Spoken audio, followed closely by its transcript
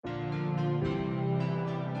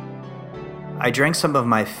I drank some of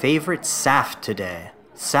my favorite Saft today.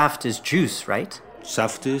 Saft is juice, right?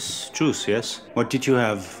 Saft is juice, yes. What did you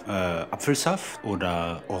have? Apfelsaft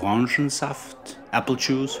oder Orangensaft? Apple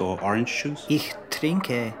juice or orange juice? Ich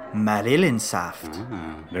trinke Marillensaft.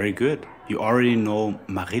 Very good. You already know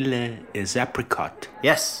Marille is apricot.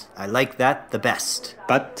 Yes, I like that the best.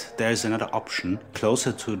 But there's another option,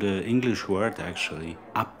 closer to the English word actually.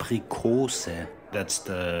 Aprikose. That's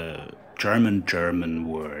the German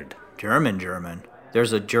word. German.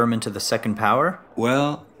 There's a German to the second power?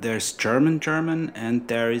 Well, there's German and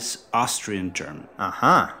there is Austrian German.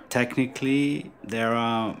 Uh-huh. Technically, there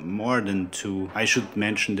are more than two. I should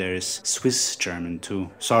mention there is Swiss German too.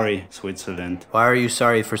 Sorry, Switzerland. Why are you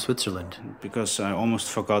sorry for Switzerland? Because I almost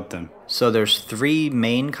forgot them. So there's 3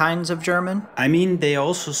 main kinds of German? I mean, they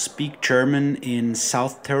also speak German in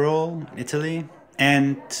South Tyrol, Italy.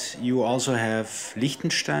 And you also have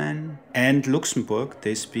Liechtenstein and Luxembourg.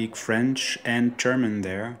 They speak French and German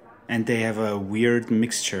there. And they have a weird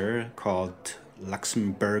mixture called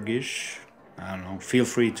Luxembourgish. I don't know. Feel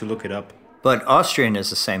free to look it up. But Austrian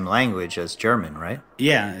is the same language as German, right?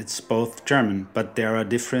 Yeah, it's both German. But there are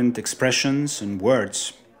different expressions and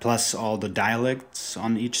words. Plus all the dialects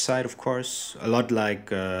on each side, of course. A lot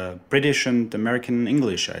like British and American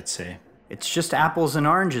English, I'd say. It's just apples and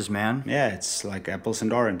oranges, man. Yeah, it's like apples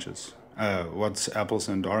and oranges. What's apples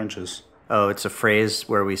and oranges? Oh, it's a phrase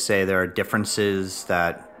where we say there are differences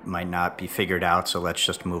that might not be figured out, so let's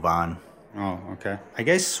just move on. Oh, okay. I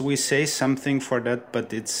guess we say something for that,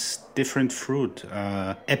 but it's different fruit.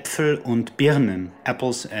 Äpfel und Birnen.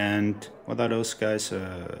 Apples and, what are those guys?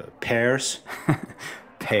 Pears?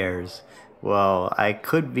 Pears. Well, I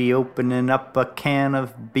could be opening up a can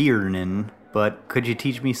of Birnen. But could you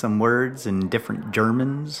teach me some words in different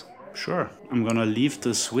Germans? Sure. I'm gonna leave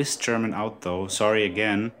the Swiss German out though. Sorry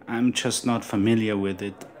again. I'm just not familiar with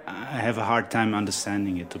it. I have a hard time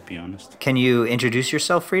understanding it, to be honest. Can you introduce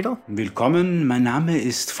yourself, Friedl? Willkommen, mein Name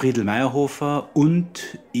ist Friedl Mayerhofer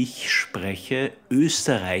und ich spreche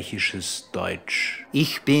österreichisches Deutsch.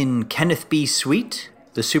 Ich bin Kenneth B. Sweet.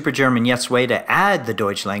 The Super German Jetzt way to add the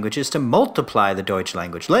Deutsch language is to multiply the Deutsch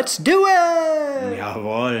language. Let's do it!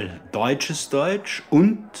 Jawohl, deutsches Deutsch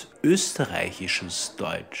und österreichisches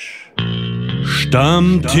Deutsch.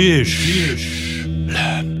 Stammtisch.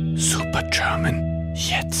 Learn Super German.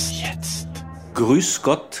 Jetzt. Grüß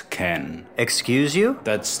Gott, Ken. Excuse you?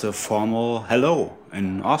 That's the formal hello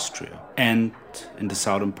in Austria. And in the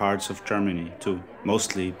southern parts of Germany, too.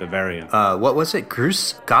 Mostly Bavaria. What was it?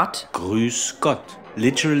 Grüß Gott? Grüß Gott.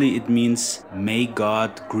 Literally, it means, may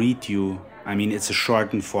God greet you. I mean, it's a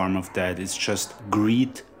shortened form of that. It's just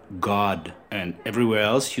greet God. And everywhere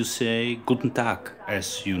else you say Guten Tag,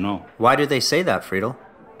 as you know. Why do they say that, Friedl?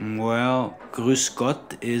 Well, Grüß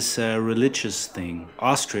Gott is a religious thing.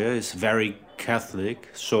 Austria is very Catholic,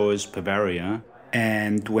 so is Bavaria.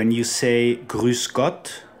 And when you say Grüß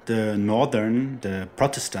Gott, the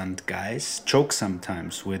Protestant guys joke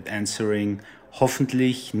sometimes with answering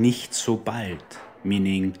hoffentlich nicht so bald,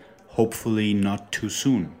 meaning hopefully not too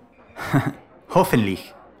soon.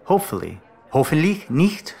 Hoffentlich. Hoffentlich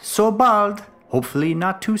nicht so bald. Hopefully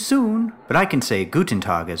not too soon. But I can say Guten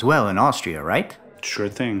Tag as well in Austria, right? Sure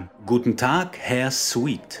thing. Guten Tag, Herr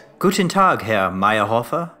Sweet. Guten Tag, Herr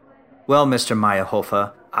Mayerhofer. Well, Mr.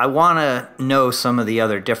 Mayerhofer, I want to know some of the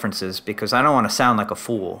other differences because I don't want to sound like a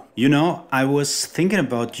fool. You know, I was thinking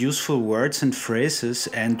about useful words and phrases,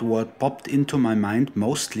 and what popped into my mind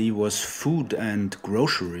mostly was food and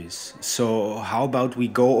groceries. So how about we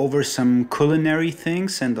go over some culinary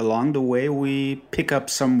things, and along the way we pick up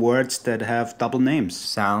some words that have double names.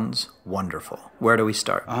 Sounds wonderful. Where do we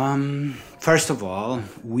start? First of all,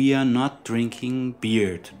 we are not drinking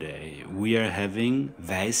beer today. We are having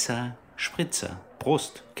Weißer Spritzer.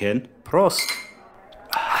 Prost, Ken. Prost.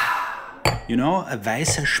 You know, a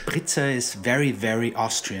Weißer Spritzer is very, very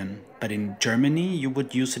Austrian. But in Germany, you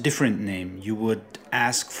would use a different name. You would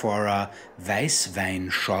ask for a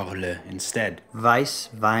Weißweinschorle instead.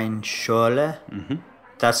 Weißweinschorle? Mm-hmm.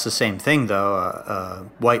 That's the same thing, though. A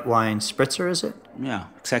white wine spritzer, is it? Yeah,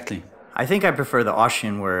 exactly. I think I prefer the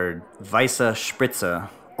Austrian word Weißer Spritzer,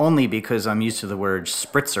 only because I'm used to the word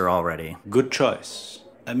spritzer already. Good choice.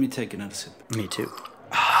 Let me take another sip. Me too.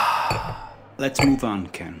 Let's move on,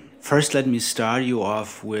 Ken. First, let me start you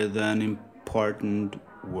off with an important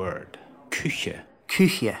word. Küche.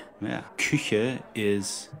 Küche. Yeah, Küche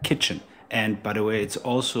is kitchen. And by the way, it's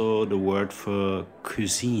also the word for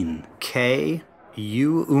cuisine.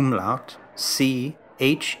 K-U umlaut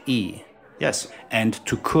C-H-E. Yes, and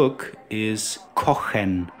to cook is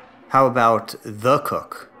kochen. How about the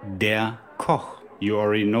cook? Der Koch. You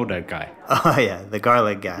already know that guy. Oh yeah, the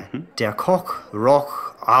garlic guy. Der Koch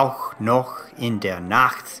roch auch noch in der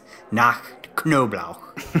Nacht nach Knoblauch.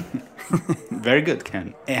 Very good,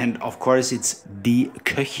 Ken. And of course, it's die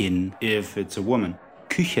Köchin if it's a woman.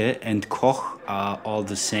 Küche and Koch are all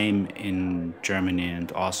the same in Germany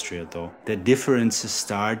and Austria, though. The differences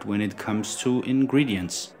start when it comes to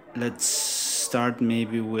ingredients. Let's start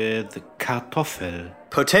maybe with Kartoffel.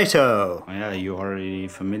 Potato. Oh, yeah, you're already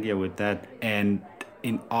familiar with that. And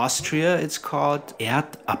in Austria, it's called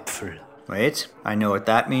Erdapfel. Wait, I know what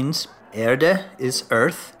that means. Erde is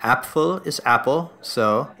earth, Äpfel is apple,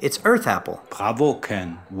 so it's earth apple. Bravo,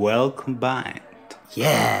 Ken. Well combined.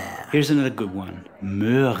 Yeah. Here's another good one.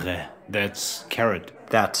 Möhre. That's carrot.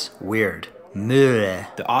 That's weird.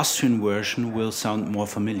 Möhre. The Austrian version will sound more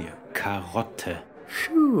familiar. Karotte.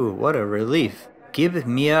 Phew, what a relief. Gib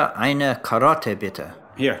mir eine Karotte bitte.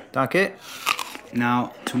 Here. Danke.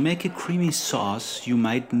 Now, to make a creamy sauce, you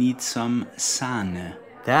might need some Sahne.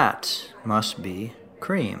 That must be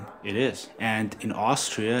cream. It is. And in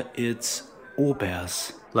Austria, it's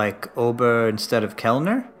Obers. Like Ober instead of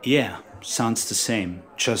Kellner? Yeah, sounds the same,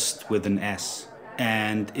 just with an S.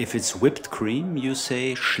 And if it's whipped cream, you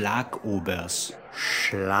say Schlagobers.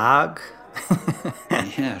 Schlag?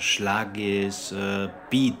 Yeah, Schlag is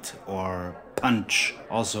beat or punch.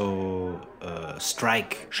 Also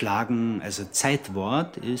strike. Schlagen as a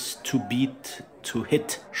Zeitwort is to beat, to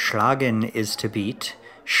hit. Schlagen is to beat.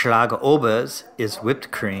 Schlagobers is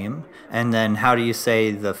whipped cream. And then how do you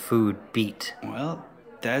say the food beat? Well,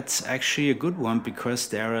 that's actually a good one because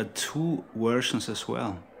there are two versions as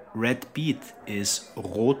well. Red beet is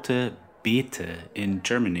rote Beete in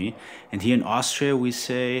Germany, and here in Austria we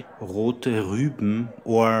say rote Rüben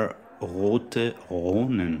or rote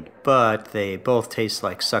Rohnen. But they both taste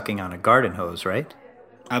like sucking on a garden hose, right?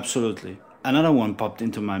 Absolutely. Another one popped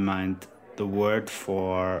into my mind, the word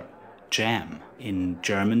for jam. In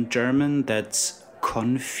German, that's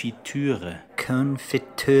Konfitüre.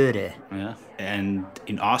 Konfitüre. Yeah. And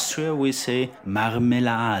in Austria we say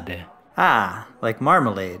Marmelade. Ah, like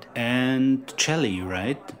marmalade. And jelly,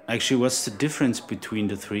 right? Actually, what's the difference between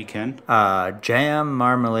the three, Ken? Jam,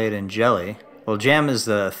 marmalade, and jelly. Well, jam is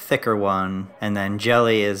the thicker one, and then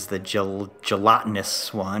jelly is the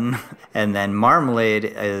gelatinous one. And then marmalade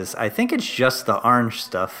is, I think it's just the orange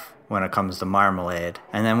stuff when it comes to marmalade.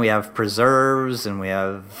 And then we have preserves, and we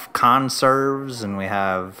have conserves, and we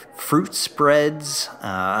have fruit spreads.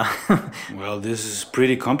 Well, this is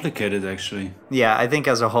pretty complicated, actually. Yeah, I think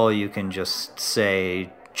as a whole you can just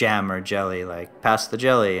say jam or jelly, like pass the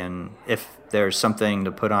jelly, and if there's something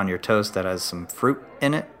to put on your toast that has some fruit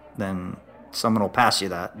in it, then someone will pass you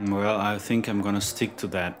that. Well, I think I'm gonna stick to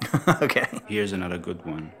that. Okay. Here's another good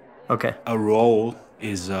one. Okay. A roll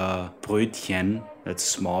is a Brötchen, that's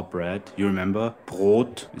small bread. You remember?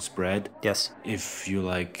 Brot is bread. Yes. If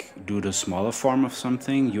you do the smaller form of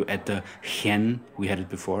something, you add the chen. We had it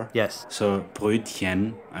before. Yes. So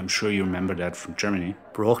Brötchen, I'm sure you remember that from Germany.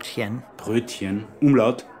 Brötchen. Brötchen,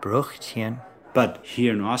 Umlaut. Brötchen. But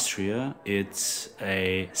here in Austria, it's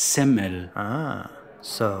a Semmel. Ah,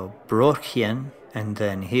 so Brötchen, and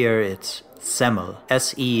then here it's Semmel.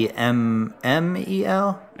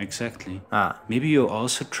 Semmel? Exactly. Ah. Maybe you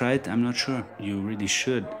also tried, I'm not sure, you really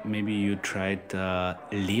should. Maybe you tried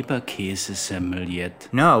Leberkäse-Semmel yet.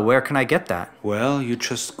 No, where can I get that? Well, you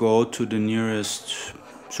just go to the nearest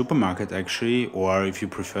supermarket actually, or if you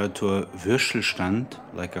prefer to a Würstelstand,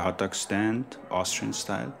 like a hot dog stand, Austrian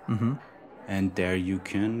style. Mm-hmm. And there you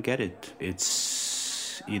can get it.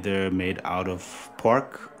 It's either made out of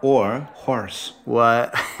pork or horse.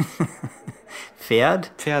 What? Pferd?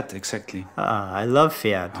 Pferd, exactly. I love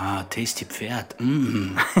Pferd. Ah, tasty Pferd.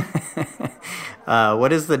 Mm.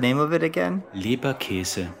 What is the name of it again?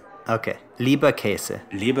 Leberkäse. Okay, Leberkäse.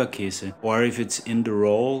 Leberkäse. Or if it's in the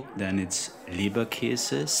roll, then it's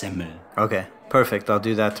Leberkäse Semmel. Okay, perfect. I'll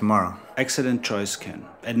do that tomorrow. Excellent choice, Ken.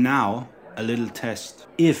 And now, a little test.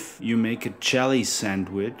 If you make a jelly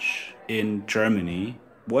sandwich in Germany,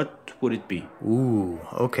 what would it be? Ooh,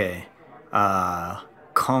 okay.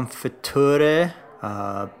 Konfiture,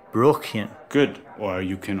 Brötchen. Good. Or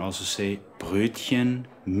you can also say Brötchen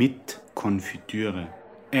mit Konfitüre.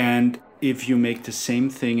 And if you make the same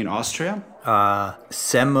thing in Austria?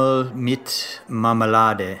 Semmel mit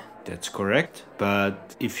Marmelade. That's correct.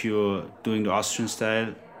 But if you're doing the Austrian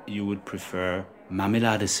style, you would prefer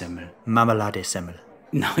Marmeladesemmel. Marmeladesemmel.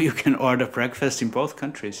 Now you can order breakfast in both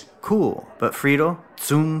countries. Cool. But Friedl,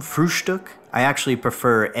 zum Frühstück, I actually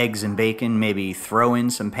prefer eggs and bacon, maybe throw in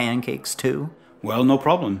some pancakes too. Well, no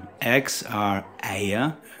problem. Eggs are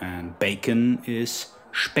Eier and bacon is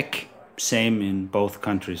Speck. Same in both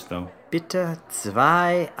countries though. Bitte 2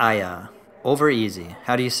 Eier. Over easy.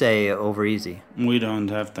 How do you say over easy? We don't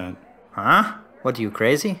have that. Huh? What, are you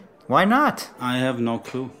crazy? Why not? I have no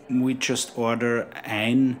clue. We just order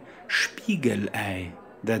ein Spiegelei.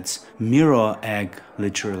 That's mirror egg,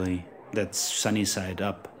 literally. That's sunny side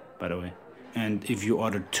up, by the way. And if you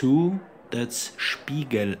order 2, that's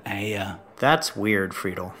Spiegeleier. That's weird,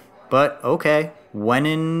 Friedl. But okay. When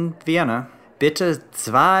in Vienna, bitte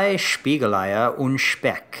 2 Spiegeleier und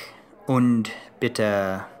Speck. Und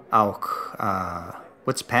bitte auch,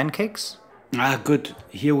 what's pancakes? Ah, good.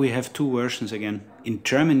 Here we have 2 versions again. In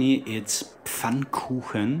Germany, it's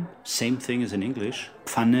Pfannkuchen, same thing as in English.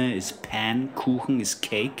 Pfanne is pan, Kuchen is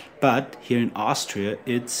cake. But here in Austria,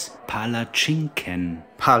 it's Palatschinken.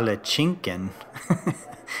 Palatschinken?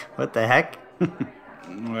 What the heck?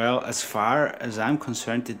 Well, as far as I'm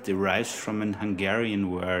concerned, it derives from an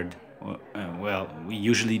Hungarian word. Well, we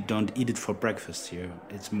usually don't eat it for breakfast here.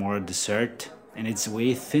 It's more a dessert. And it's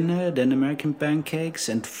way thinner than American pancakes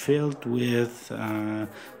and filled with,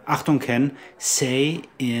 Achtung Ken, say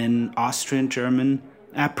in Austrian German,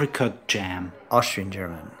 apricot jam. Austrian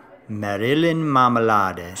German.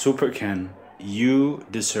 Marillenmarmelade. Super Ken, you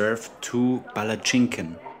deserve 2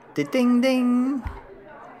 Palatschinken. Ding ding.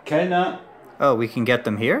 Kellner. Oh, we can get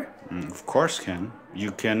them here? Of course, Ken.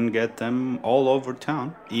 You can get them all over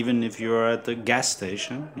town. Even if you're at the gas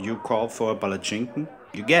station, you call for a Palatschinken,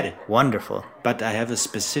 you get it. Wonderful. But I have a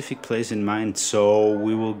specific place in mind, so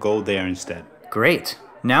we will go there instead. Great.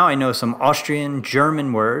 Now I know some Austrian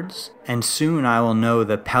German words, and soon I will know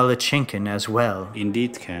the Palatschinken as well.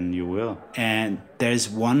 Indeed, Ken, you will. And there's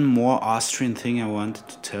one more Austrian thing I wanted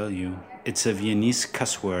to tell you. It's a Viennese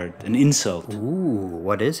cuss word, an insult. Ooh,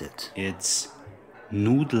 what is it? It's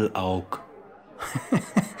Nudelaug.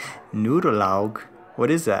 Nudelaug?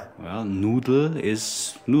 What is that? Well, Nudel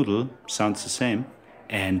is noodle, sounds the same.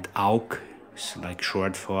 And Aug is like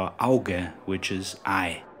short for Auge, which is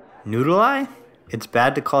eye. Noodle eye? It's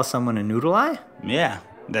bad to call someone a noodle eye? Yeah,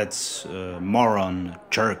 that's moron,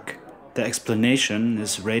 jerk. The explanation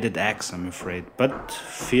is rated X, I'm afraid. But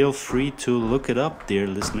feel free to look it up, dear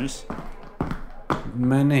listeners.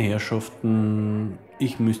 Meine Herrschaften,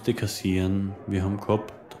 ich müsste kassieren. Wir haben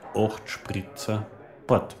gehabt 8 Spritzer.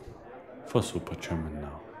 But for Super German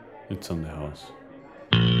now. It's on the house.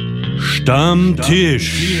 Stammtisch.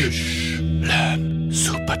 Learn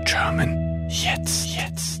Super German. Jetzt.